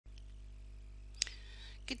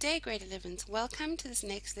Good day, grade 11s. Welcome to this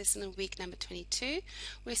next lesson of week number 22.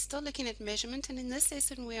 We're still looking at measurement, and in this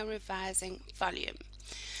lesson we are revising volume.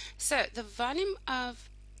 So the volume of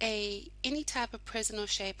any type of prism or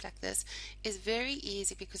shape like this is very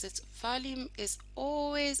easy because its volume is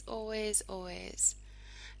always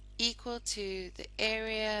equal to the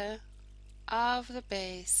area of the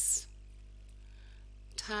base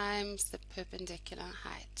times the perpendicular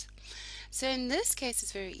height. So in this case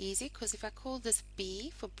it's very easy because if I call this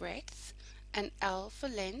B for breadth and L for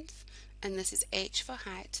length and this is H for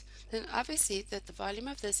height, then obviously that the volume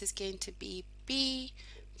of this is going to be B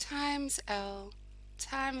times L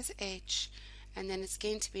times H, and then it's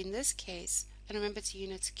going to be in this case, and remember it's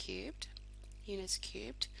units cubed.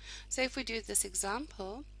 So if we do this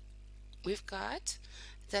example, we've got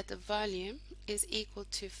that the volume is equal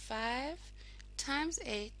to 5 times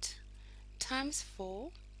 8 times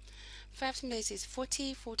 4. 5 times 8 is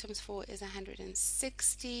 40, 4 times 4 is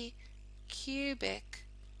 160 cubic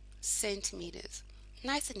centimeters.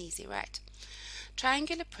 Nice and easy, right?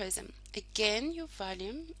 Triangular prism. Again, your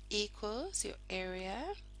volume equals your area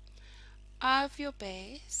of your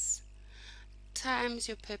base times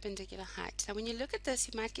your perpendicular height. Now when you look at this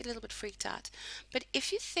you might get a little bit freaked out, but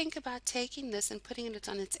if you think about taking this and putting it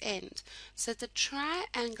on its end so the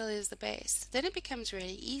triangle is the base, then it becomes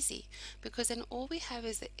really easy because then all we have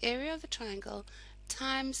is the area of the triangle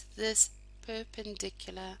times this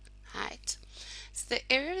perpendicular height. So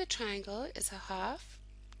the area of the triangle is a half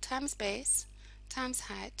times base times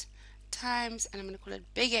height times, and I'm going to call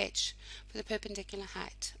it big H for the perpendicular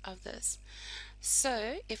height of this.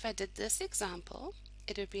 So if I did this example,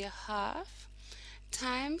 it would be a half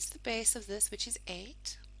times the base of this, which is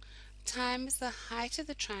 8, times the height of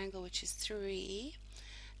the triangle, which is 3,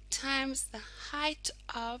 times the height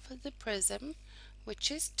of the prism,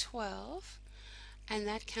 which is 12, and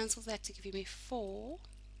that cancels that to give me 4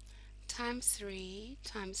 times 3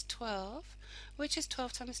 times 12, which is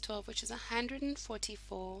 12 times 12, which is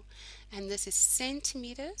 144, and this is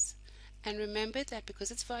centimeters. And remember that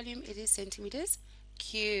because it's volume, it is centimeters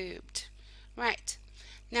cubed. Right,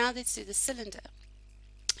 now let's do the cylinder.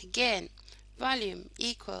 Again, volume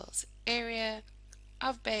equals area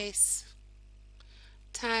of base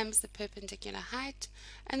times the perpendicular height.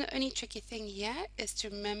 And the only tricky thing here is to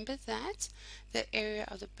remember that the area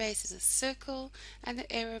of the base is a circle, and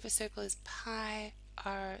the area of a circle is pi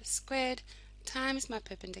r squared times my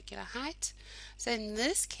perpendicular height. So in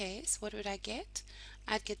this case, what would I get?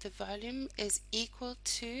 I'd get the volume is equal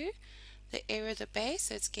to the area of the base,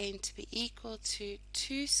 so it's going to be equal to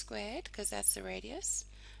 2 squared, because that's the radius,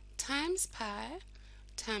 times pi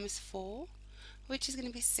times 4, which is going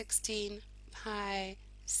to be 16 pi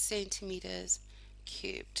centimeters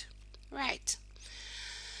cubed. Right.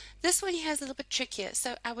 This one here is a little bit trickier,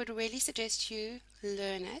 so I would really suggest you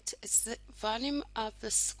learn it. It's the volume of the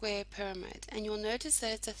square pyramid, and you'll notice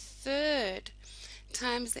that it's a third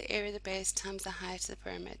times the area of the base times the height of the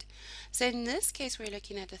pyramid. So in this case we're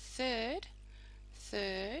looking at a third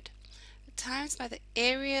times by the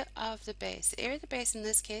area of the base. The area of the base in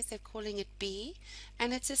this case they're calling it B,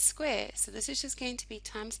 and it's a square, so this is just going to be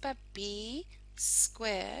times by B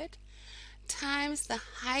squared times the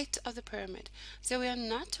height of the pyramid. So we are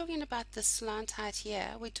not talking about the slant height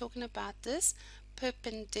here, we're talking about this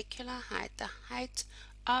perpendicular height, the height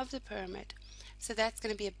of the pyramid. So that's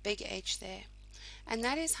going to be a big H there. And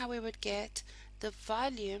that is how we would get the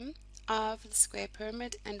volume of the square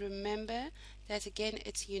pyramid. And remember that again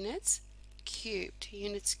it's units cubed.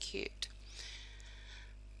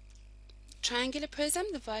 Triangular prism,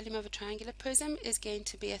 the volume of a triangular prism is going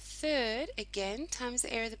to be a third, again, times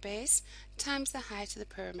the area of the base times the height of the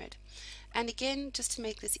pyramid. And again, just to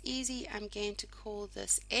make this easy, I'm going to call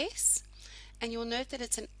this S. And you'll note that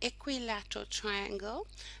it's an equilateral triangle.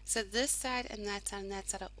 So this side and that side and that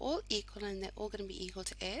side are all equal, and they're all going to be equal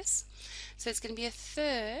to S. So it's going to be a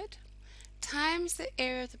third times the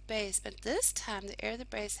area of the base. But this time the area of the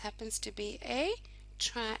base happens to be a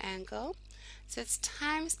triangle. So it's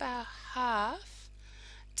times by a half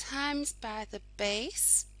times by the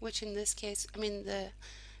base, which in this case, the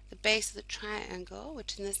base of the triangle,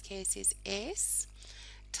 which in this case is S,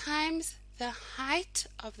 times the height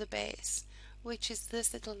of the base, which is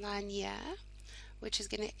this little line here, which is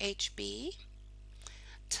going to HB,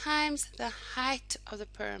 times the height of the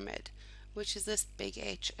pyramid, which is this big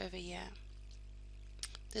H over here,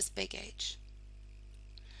 this big H.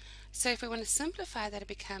 So if we want to simplify that, it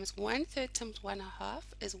becomes 1/3 times 1/2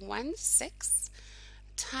 is 1/6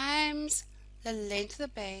 times the length of the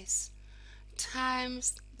base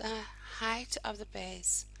times the height of the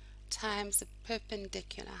base times the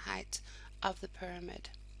perpendicular height of the pyramid.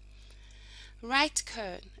 Right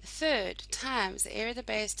cone, a third times the area of the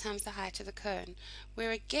base times the height of the cone,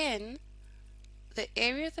 where again the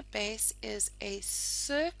area of the base is a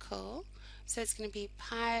circle, so it's going to be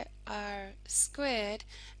pi r squared,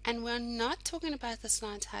 and we're not talking about the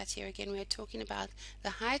slant height here. Again, we're talking about the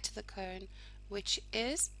height of the cone, which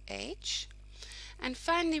is h. And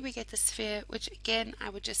finally we get the sphere, which again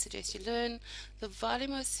I would just suggest you learn. The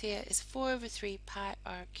volume of a sphere is 4 over 3 pi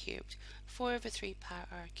r cubed. 4 over 3 pi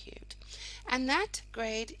r cubed. And that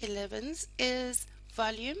grade 11's is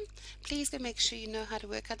volume. Please go make sure you know how to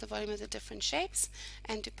work out the volume of the different shapes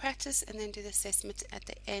and do practice, and then do the assessment at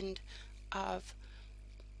the end of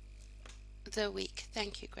the week.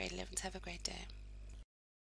 Thank you, grade 11's. Have a great day.